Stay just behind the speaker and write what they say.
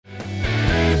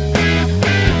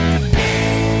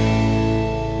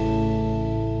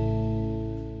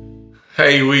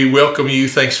Hey, we welcome you.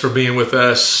 Thanks for being with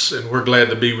us, and we're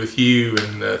glad to be with you.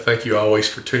 And thank you always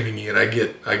for tuning in. I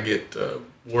get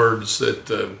words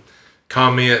that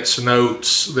comments,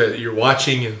 notes that you're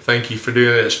watching, and thank you for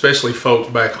doing it. Especially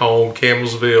folks back home,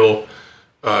 Campbellsville,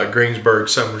 Greensburg,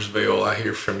 Summersville. I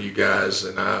hear from you guys,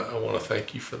 and I want to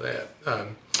thank you for that.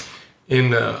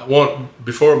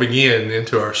 Before we begin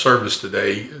into our service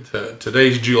today,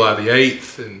 today's July the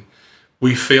 8th, and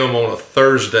we film on a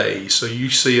Thursday, so you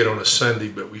see it on a Sunday,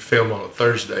 but we film on a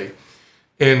Thursday.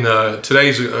 And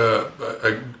today's a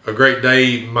great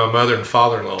day. My mother and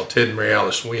father-in-law, Ted and Mary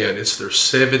Alice Wynn, it's their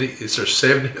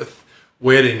 70th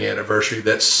wedding anniversary.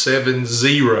 That's 70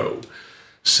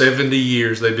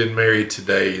 years they've been married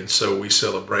today, and so we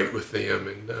celebrate with them.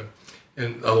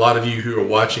 And a lot of you who are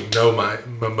watching know my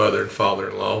mother and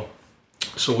father-in-law,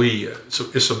 so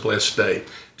it's a blessed day.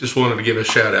 Just wanted to give a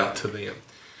shout out to them.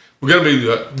 We're going to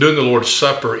be doing the Lord's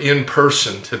Supper in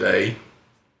person today.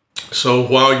 So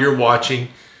while you're watching,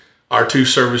 our two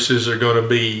services are going to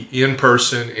be in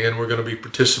person, and we're going to be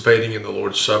participating in the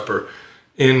Lord's Supper.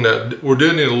 And we're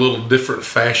doing it in a little different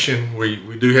fashion.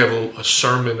 We do have a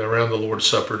sermon around the Lord's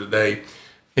Supper today.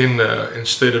 And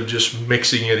instead of just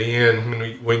mixing it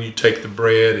in when you take the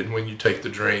bread and when you take the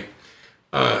drink.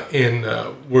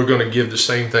 We're going to give the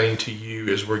same thing to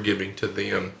you as we're giving to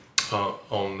them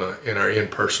in our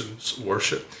in-person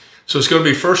worship. So it's going to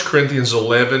be 1 Corinthians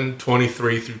 11,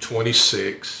 23 through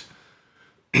 26.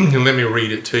 And let me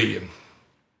read it to you.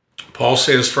 Paul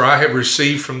says, "For I have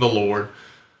received from the Lord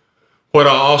what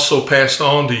I also passed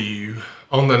on to you.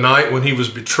 On the night when he was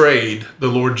betrayed, the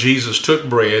Lord Jesus took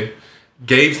bread,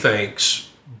 gave thanks,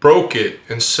 broke it,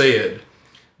 and said,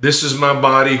 'This is my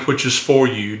body which is for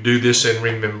you. Do this in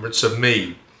remembrance of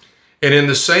me.' And in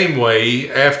the same way,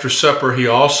 after supper, he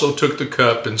also took the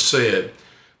cup and said,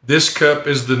 'This cup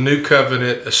is the new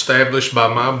covenant established by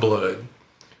my blood.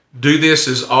 Do this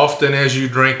as often as you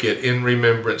drink it in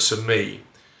remembrance of me.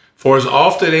 For as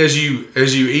often as you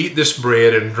eat this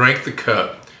bread and drink the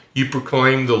cup, you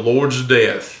proclaim the Lord's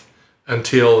death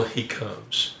until he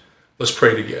comes.'" Let's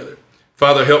pray together.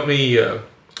 Father, help me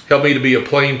to be a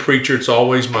plain preacher. It's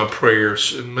always my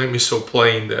prayers. Make me so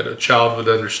plain that a child would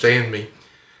understand me.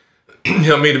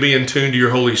 Help me to be in tune to your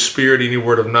Holy Spirit. Any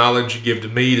word of knowledge you give to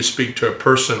me to speak to a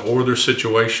person or their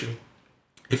situation,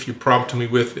 if you prompt me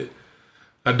with it,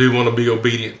 I do want to be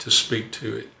obedient to speak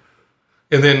to it.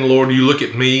 And then, Lord, you look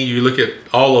at me, you look at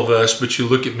all of us, but you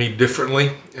look at me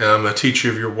differently. I'm a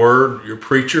teacher of your word, your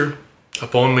preacher.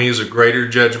 Upon me is a greater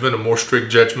judgment, a more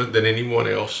strict judgment than anyone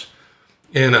else.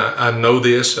 And I know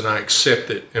this, and I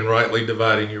accept it in rightly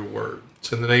dividing your word.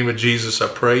 It's in the name of Jesus I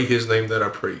pray, his name that I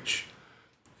preach.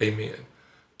 Amen.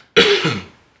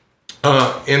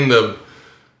 In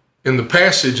the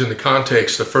passage, in the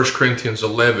context of 1 Corinthians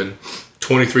 11,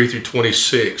 23 through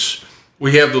 26,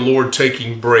 we have the Lord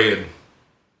taking bread.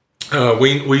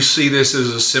 We see this as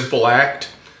a simple act,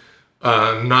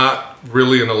 not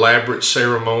really an elaborate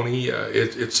ceremony.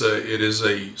 It is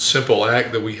a simple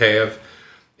act that we have.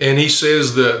 And he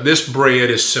says that this bread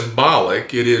is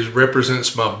symbolic. It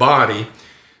represents my body.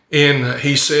 And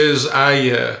he says,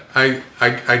 I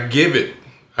give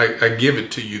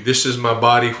it to you. This is my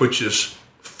body, which is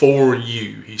for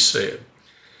you, he said.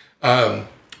 I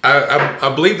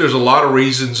believe there's a lot of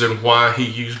reasons in why he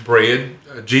used bread.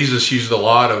 Jesus used a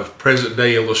lot of present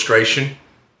day illustration.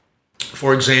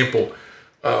 For example,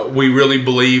 we really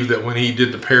believe that when he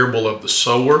did the parable of the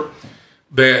sower,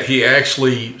 that he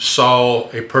actually saw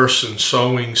a person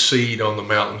sowing seed on the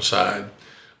mountainside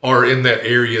or in that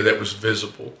area that was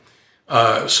visible.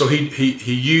 So he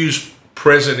used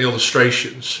present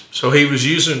illustrations. So he was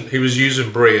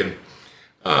using bread.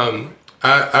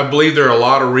 I believe there are a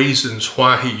lot of reasons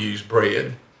why he used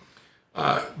bread.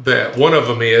 That one of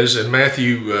them is in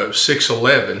Matthew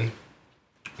 6:11.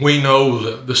 We know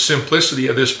the simplicity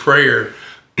of this prayer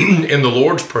in the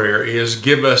Lord's Prayer is,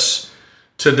 "Give us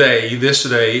this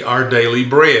day, our daily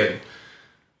bread."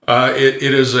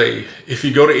 It is if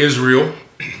you go to Israel,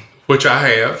 which I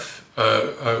have,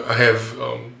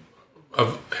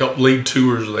 I've helped lead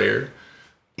tours there.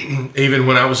 Even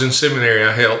when I was in seminary,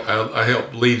 I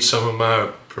helped lead some of my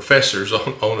professors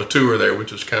on a tour there,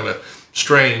 which was kind of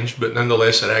strange, but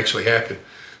nonetheless, it actually happened.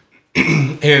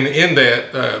 And in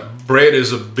that, bread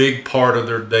is a big part of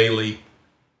their daily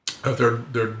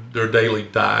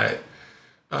diet.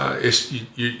 It's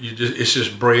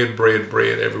just bread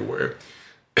everywhere.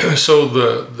 So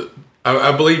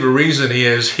I believe the reason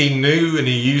is he knew, and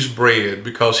he used bread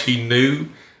because he knew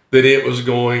that it was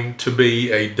going to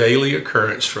be a daily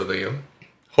occurrence for them,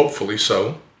 hopefully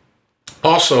so.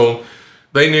 Also,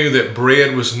 They knew that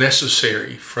bread was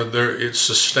necessary for it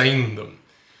sustained them.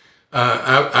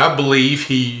 I believe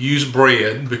he used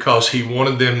bread because he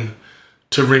wanted them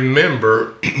to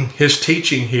remember his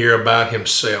teaching here about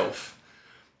himself.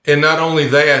 And not only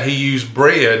that, he used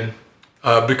bread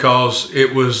because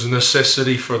it was a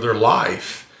necessity for their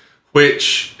life,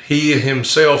 which he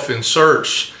himself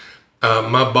inserts.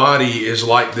 My body is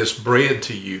like this bread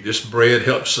to you. This bread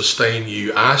helps sustain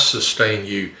you. I sustain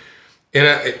you.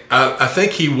 And I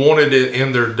think he wanted it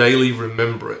in their daily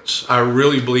remembrance. I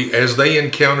really believe as they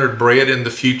encountered bread in the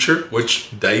future,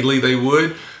 which daily they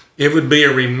would, it would be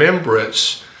a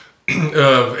remembrance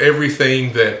of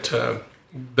everything that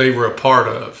they were a part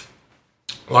of.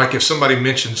 Like if somebody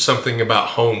mentioned something about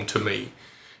home to me,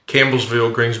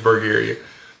 Campbellsville, Greensburg area,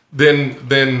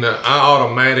 then I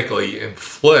automatically am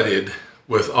flooded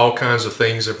with all kinds of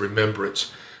things of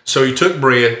remembrance. So he took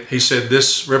bread. He said,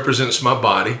 "This represents my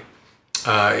body,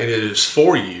 and it is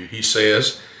for you," he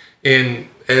says. And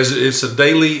as it's a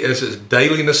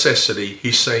daily necessity,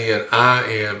 he's saying, "I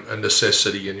am a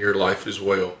necessity in your life as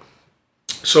well."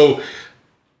 So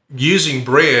using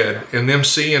bread and them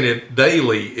seeing it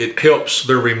daily, it helps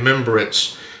their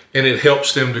remembrance, and it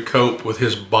helps them to cope with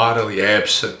his bodily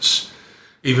absence,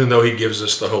 even though he gives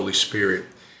us the Holy Spirit.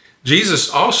 Jesus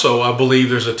also, I believe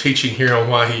there's a teaching here on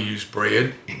why he used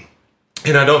bread,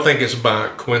 and I don't think it's by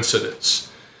coincidence.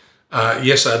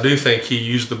 Yes, I do think he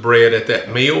used the bread at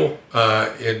that meal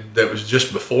that was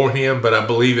just before him, but I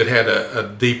believe it had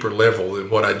a deeper level than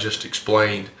what I just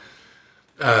explained.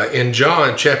 In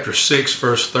John chapter 6,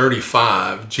 verse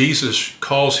 35, Jesus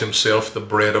calls himself the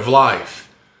bread of life.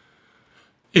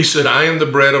 He said, "I am the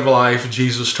bread of life."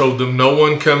 Jesus told them, no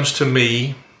one who comes to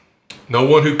me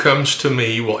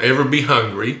will ever be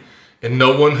hungry, and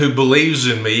no one who believes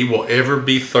in me will ever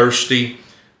be thirsty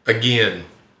again.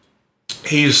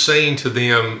 He is saying to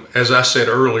them, as I said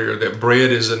earlier, that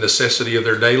bread is a necessity of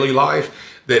their daily life,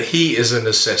 that he is a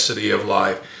necessity of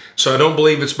life. So I don't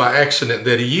believe it's by accident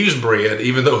that he used bread,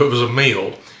 even though it was a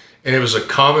meal, and it was a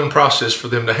common process for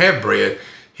them to have bread.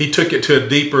 He took it to a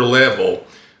deeper level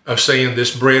of saying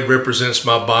this bread represents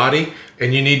my body,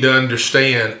 and you need to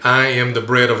understand I am the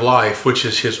bread of life, which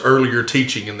is his earlier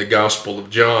teaching in the Gospel of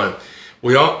John.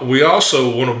 We also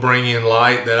want to bring in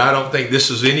light that I don't think this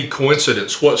is any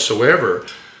coincidence whatsoever,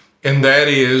 and that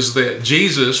is that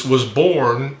Jesus was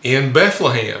born in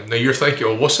Bethlehem. Now you're thinking,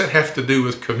 well, what's that have to do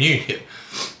with communion?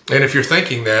 And if you're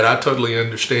thinking that, I totally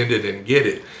understand it and get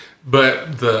it.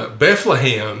 But the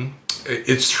Bethlehem,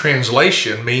 its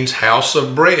translation means house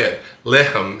of bread.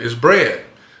 Lechem is bread.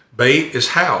 Beit is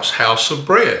house of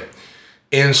bread.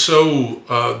 And so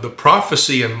the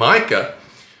prophecy in Micah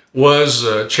was,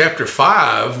 chapter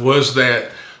 5, was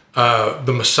that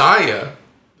the Messiah,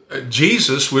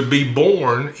 Jesus, would be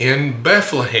born in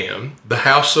Bethlehem, the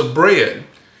house of bread.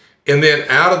 And then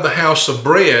out of the house of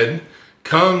bread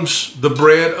comes the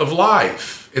bread of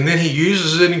life. And then he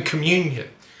uses it in communion.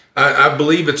 I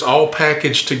believe it's all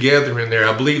packaged together in there.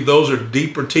 I believe those are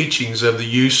deeper teachings of the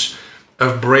use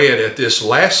of bread at this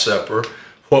Last Supper,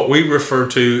 what we refer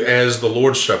to as the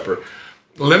Lord's Supper.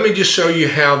 Let me just show you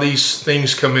how these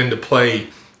things come into play,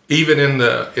 even in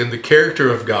the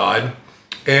character of God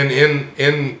and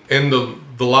in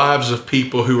the lives of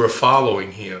people who are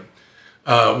following him.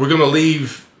 We're going to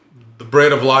leave the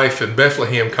bread of life in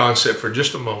Bethlehem concept for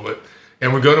just a moment,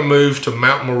 and we're going to move to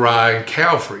Mount Moriah and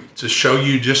Calvary to show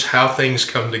you just how things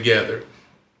come together.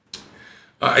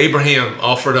 Abraham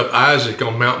offered up Isaac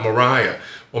on Mount Moriah.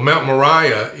 Well, Mount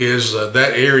Moriah is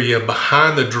that area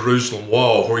behind the Jerusalem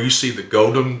wall where you see the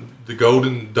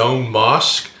golden dome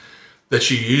mosque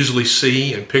that you usually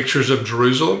see in pictures of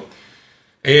Jerusalem.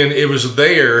 And it was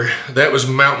there, that was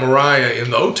Mount Moriah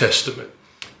in the Old Testament.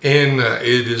 And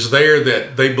it is there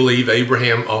that they believe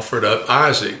Abraham offered up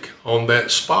Isaac on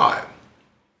that spot,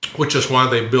 which is why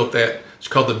they built that. It's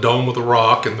called the Dome of the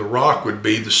Rock, and the rock would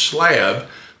be the slab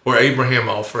where Abraham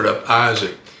offered up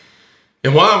Isaac.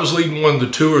 And while I was leading one of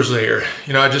the tours there,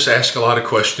 I just ask a lot of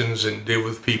questions and deal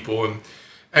with people. And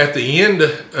at the end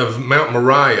of Mount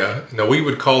Moriah, now we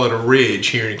would call it a ridge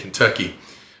here in Kentucky,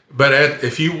 but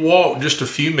if you walk just a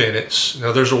few minutes,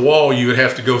 now there's a wall you would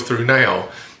have to go through now,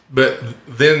 but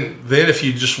then if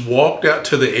you just walked out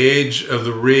to the edge of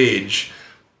the ridge,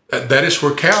 that is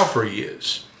where Calvary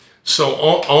is. So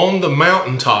on the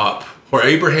mountaintop where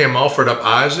Abraham offered up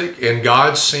Isaac and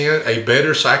God sent a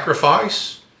better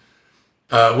sacrifice,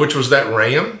 which was that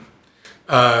ram,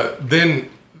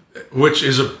 which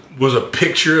was a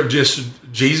picture of just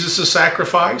Jesus'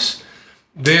 sacrifice.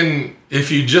 Then if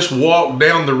you just walk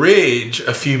down the ridge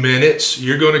a few minutes,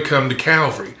 you're going to come to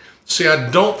Calvary. See, I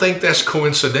don't think that's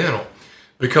coincidental,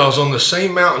 Because on the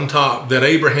same mountaintop that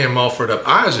Abraham offered up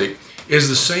Isaac is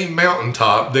the same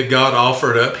mountaintop that God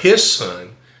offered up his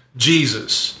son,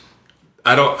 Jesus.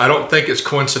 I don't think it's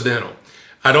coincidental.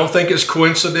 I don't think it's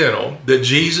coincidental that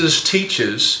Jesus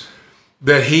teaches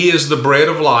that he is the bread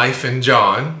of life in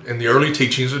John, in the early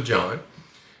teachings of John.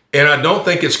 And I don't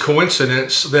think it's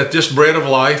coincidence that this bread of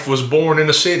life was born in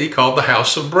a city called the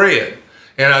House of Bread.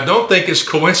 And I don't think it's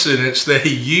coincidence that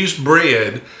he used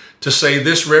bread to say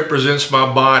this represents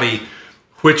my body,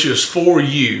 which is for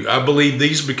you. I believe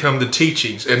these become the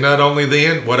teachings. And not only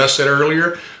then, what I said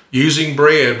earlier, using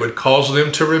bread would cause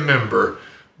them to remember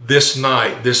this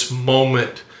night, this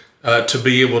moment, to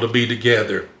be able to be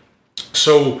together.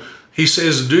 So he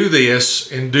says, do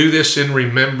this and do this in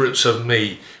remembrance of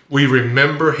me. We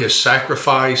remember his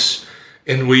sacrifice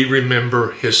and we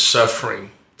remember his suffering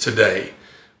today.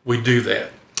 We do that.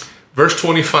 Verse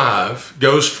 25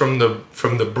 goes from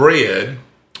the bread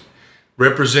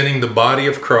representing the body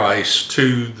of Christ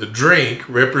to the drink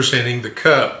representing the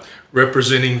cup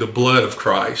representing the blood of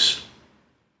Christ.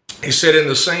 He said in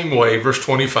the same way, verse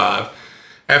 25,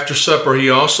 after supper he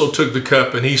also took the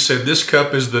cup and he said, this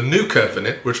cup is the new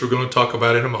covenant, which we're going to talk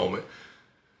about in a moment,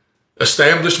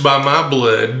 established by my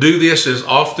blood. Do this as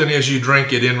often as you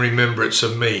drink it in remembrance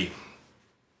of me.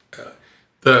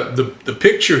 The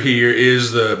picture here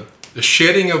is the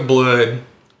shedding of blood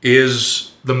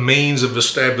is the means of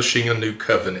establishing a new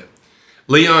covenant.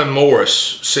 Leon Morris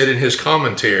said in his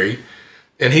commentary,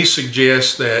 and he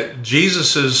suggests that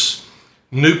Jesus's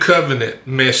new covenant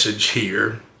message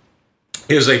here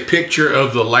is a picture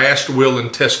of the last will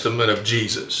and testament of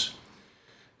Jesus.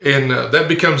 And that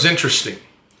becomes interesting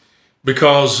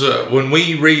because when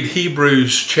we read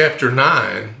Hebrews chapter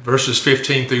 9, verses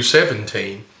 15 through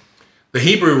 17, the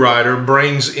Hebrew writer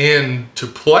brings into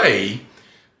play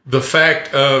the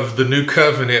fact of the new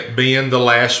covenant being the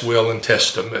last will and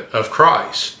testament of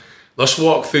Christ. Let's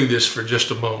walk through this for just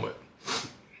a moment.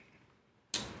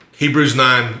 Hebrews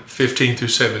 9, 15 through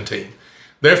 17.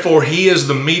 Therefore, he is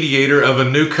the mediator of a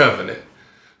new covenant,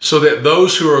 so that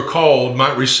those who are called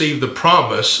might receive the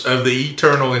promise of the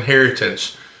eternal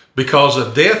inheritance, because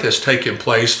a death has taken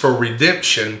place for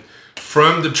redemption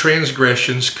from the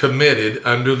transgressions committed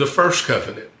under the first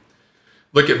covenant.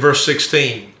 Look at verse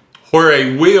 16. Where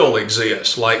a will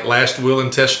exists, like last will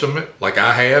and testament, like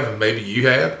I have and maybe you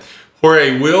have, where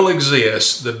a will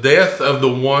exists, the death of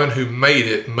the one who made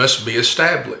it must be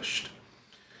established.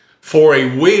 For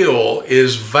a will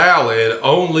is valid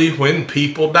only when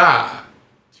people die.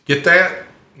 Get that?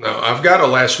 No, I've got a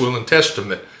last will and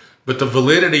testament, but the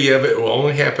validity of it will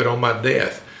only happen on my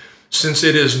death, since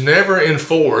it is never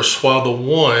enforced while the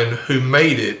one who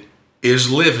made it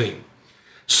is living.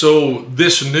 So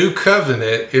this new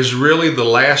covenant is really the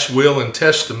last will and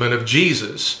testament of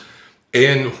Jesus.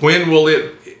 And when will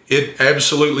it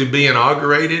absolutely be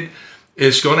inaugurated?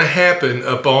 It's going to happen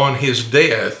upon his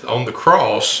death on the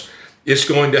cross. It's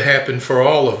going to happen for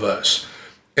all of us.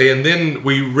 And then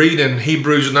we read in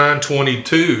Hebrews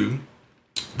 9:22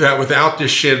 that without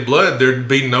this shed blood, there'd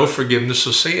be no forgiveness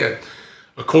of sin.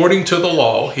 According to the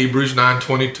law, Hebrews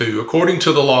 9:22, according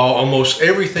to the law, almost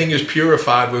everything is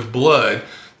purified with blood,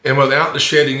 and without the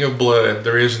shedding of blood,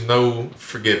 there is no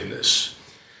forgiveness.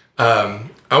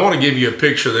 I want to give you a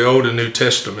picture of the Old and New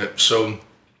Testament. So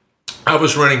I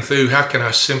was running through, how can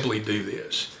I simply do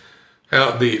this?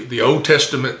 How the Old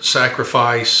Testament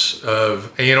sacrifice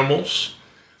of animals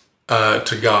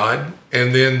to God,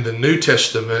 and then the New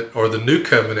Testament or the New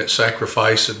Covenant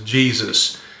sacrifice of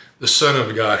Jesus, the Son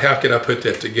of God. How can I put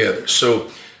that together?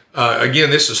 So again,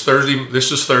 this is Thursday.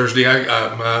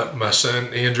 My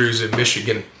son Andrew's in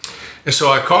Michigan, and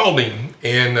so I called him,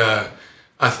 and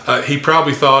he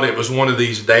probably thought it was one of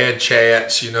these dad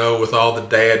chats, you know, with all the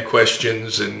dad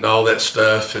questions and all that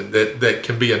stuff, and that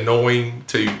can be annoying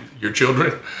to your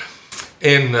children.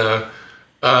 And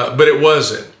but it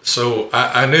wasn't. So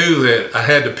I knew that I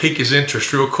had to pique his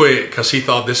interest real quick because he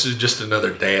thought this is just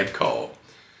another dad call.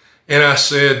 And I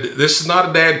said, this is not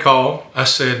a dad call. I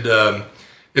said,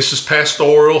 this is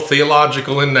pastoral,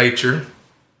 theological in nature.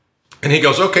 And he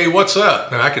goes, okay, what's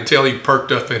up? Now I could tell he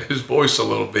perked up in his voice a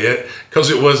little bit because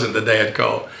it wasn't the dad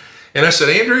call. And I said,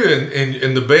 Andrew,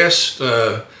 in the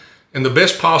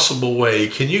best possible way,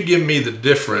 can you give me the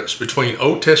difference between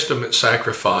Old Testament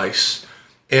sacrifice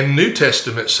and New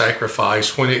Testament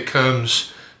sacrifice when it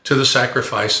comes to the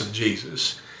sacrifice of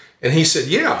Jesus? And he said,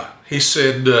 yeah. He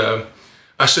said,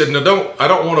 I said, no, I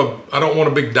don't want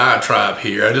a big diatribe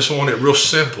here. I just want it real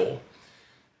simple.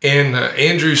 And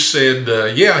Andrew said,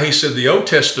 yeah. He said the Old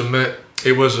Testament,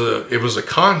 it was a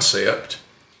concept.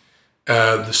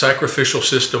 The sacrificial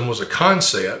system was a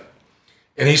concept,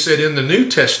 And he said in the New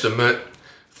Testament,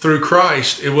 through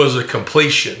Christ, it was a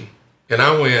completion. And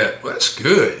I went, well, that's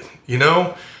good. You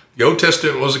know, the Old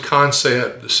Testament was a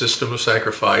concept, the system of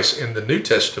sacrifice. In the New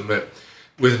Testament,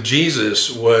 with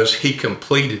Jesus, was he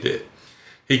completed it.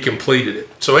 He completed it.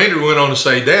 So Andrew went on to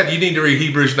say, Dad, you need to read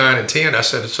Hebrews 9 and 10. I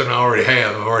said, son, I already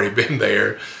have. I've already been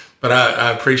there. But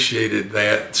I appreciated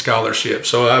that scholarship.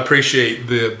 So I appreciate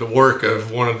the work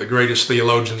of one of the greatest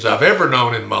theologians I've ever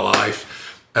known in my life.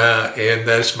 And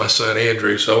that's my son,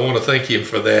 Andrew. So I want to thank him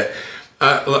for that.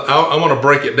 I want to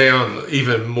break it down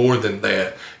even more than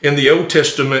that. In the Old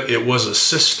Testament, it was a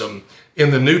system.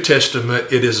 In the New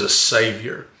Testament, it is a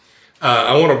Savior.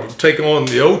 I want to take on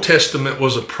the Old Testament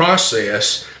was a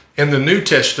process. In the New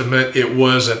Testament, it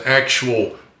was an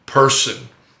actual person.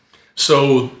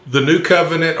 So the New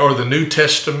Covenant or the New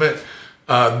Testament,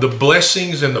 the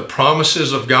blessings and the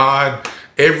promises of God,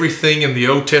 everything in the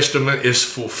Old Testament is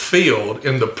fulfilled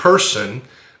in the person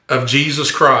of Jesus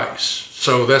Christ.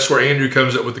 So that's where Andrew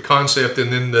comes up with the concept,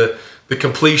 and then the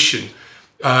completion.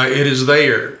 It is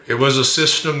there. It was a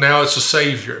system, now it's a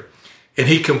Savior. And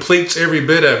he completes every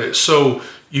bit of it. So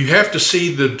you have to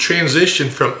see the transition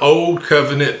from Old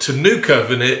Covenant to New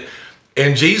Covenant.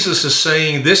 And Jesus is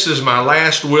saying, this is my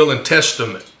last will and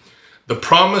testament. The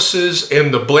promises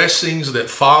and the blessings that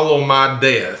follow my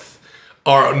death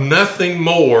are nothing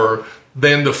more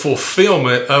than the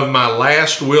fulfillment of my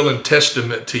last will and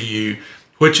testament to you,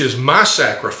 which is my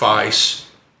sacrifice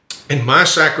and my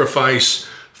sacrifice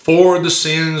for the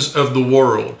sins of the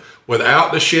world.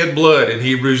 Without the shed blood, in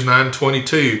Hebrews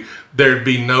 9:22, there'd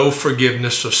be no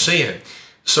forgiveness of sin.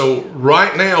 So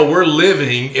right now we're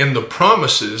living in the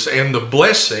promises and the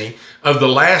blessing of the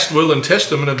last will and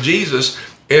testament of Jesus.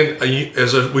 And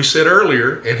as we said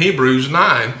earlier in Hebrews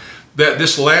 9, that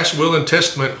this last will and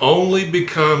testament only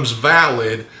becomes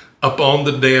valid upon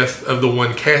the death of the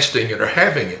one casting it or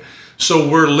having it. So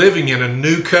we're living in a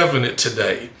new covenant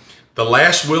today. The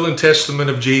last will and testament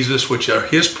of Jesus, which are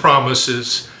his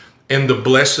promises and the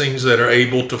blessings that are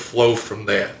able to flow from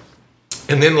that.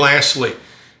 And then lastly,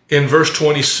 in verse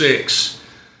 26,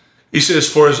 he says,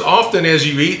 for as often as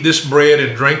you eat this bread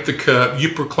and drink the cup, you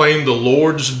proclaim the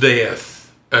Lord's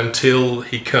death until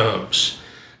he comes.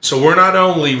 So we're not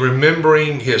only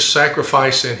remembering his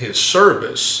sacrifice and his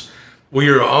service, we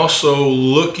are also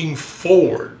looking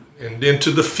forward and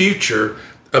into the future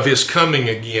of his coming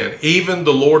again. Even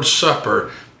the Lord's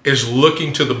Supper is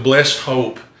looking to the blessed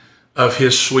hope of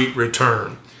his sweet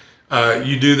return.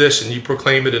 You do this and you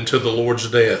proclaim it until the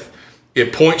Lord's death.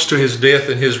 It points to his death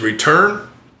and his return.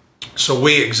 So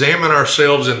we examine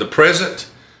ourselves in the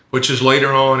present, which is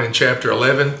later on in chapter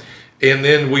 11. And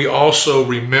then we also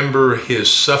remember his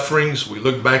sufferings. We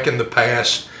look back in the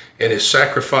past and his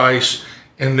sacrifice.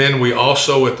 And then we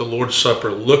also at the Lord's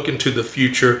Supper look into the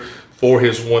future for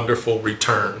his wonderful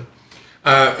return.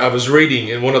 I was reading,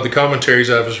 in one of the commentaries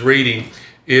I was reading,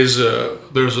 there's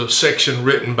a section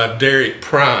written by Derek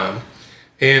Prime,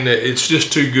 and it's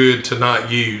just too good to not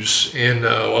use. And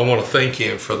I want to thank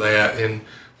him for that and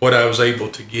what I was able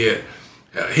to get.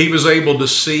 He was able to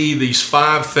see these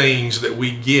 5 things that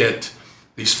we get,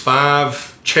 these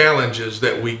 5 challenges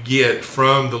that we get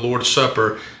from the Lord's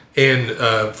Supper in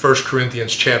 1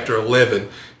 Corinthians chapter 11,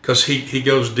 because he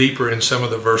goes deeper in some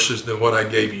of the verses than what I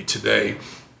gave you today.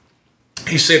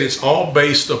 He said it's all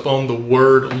based upon the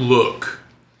word look.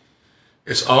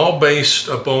 It's all based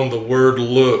upon the word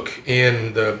look,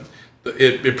 and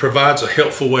it provides a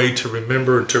helpful way to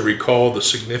remember and to recall the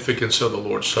significance of the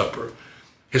Lord's Supper.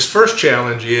 His first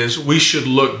challenge is we should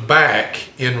look back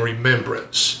in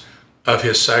remembrance of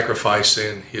his sacrifice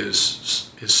and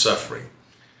his suffering.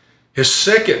 His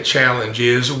second challenge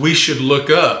is we should look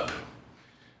up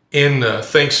in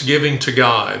thanksgiving to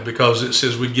God, because it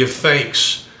says we give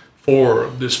thanks for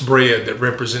this bread that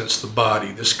represents the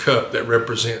body, this cup that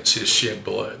represents his shed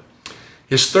blood.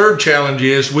 His third challenge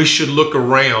is we should look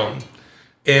around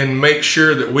and make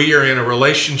sure that we are in a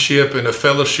relationship and a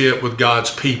fellowship with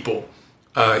God's people.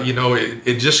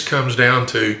 It just comes down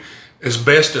to, as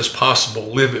best as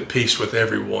possible, live at peace with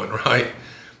everyone, right?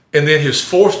 And then his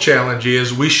fourth challenge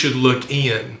is we should look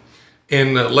in.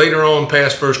 And later on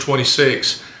past verse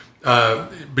 26,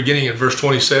 beginning at verse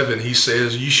 27, he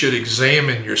says, you should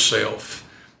examine yourself.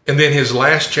 And then his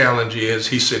last challenge is,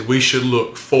 he said, we should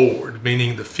look forward,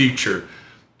 meaning the future,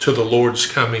 to the Lord's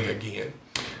coming again.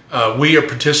 We are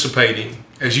participating,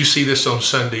 as you see this on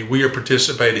Sunday, we are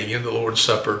participating in the Lord's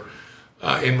Supper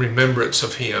in remembrance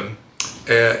of him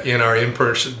in our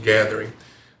in-person gathering.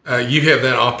 You have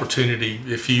that opportunity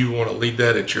if you want to lead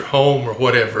that at your home or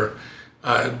whatever.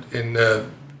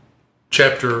 In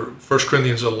chapter 1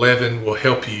 Corinthians 11 will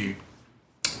help you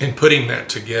and putting that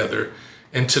together.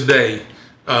 And today,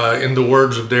 in the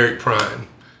words of Derek Prine,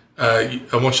 I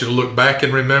want you to look back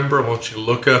and remember. I want you to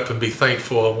look up and be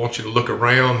thankful. I want you to look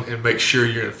around and make sure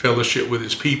you're in fellowship with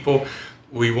his people.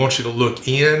 We want you to look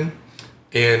in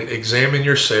and examine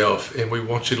yourself, and we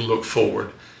want you to look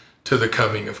forward to the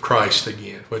coming of Christ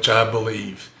again, which I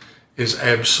believe is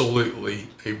absolutely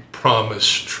a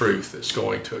promised truth that's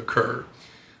going to occur.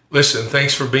 Listen,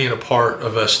 thanks for being a part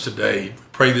of us today.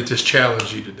 Pray that this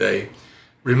challenged you today.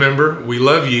 Remember, we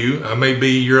love you. I may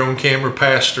be your own camera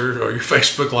pastor or your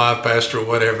Facebook Live pastor or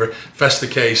whatever. If that's the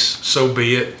case, so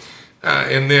be it.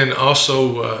 And then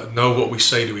also know what we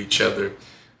say to each other.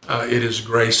 It is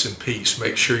grace and peace.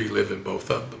 Make sure you live in both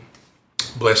of them.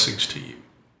 Blessings to you.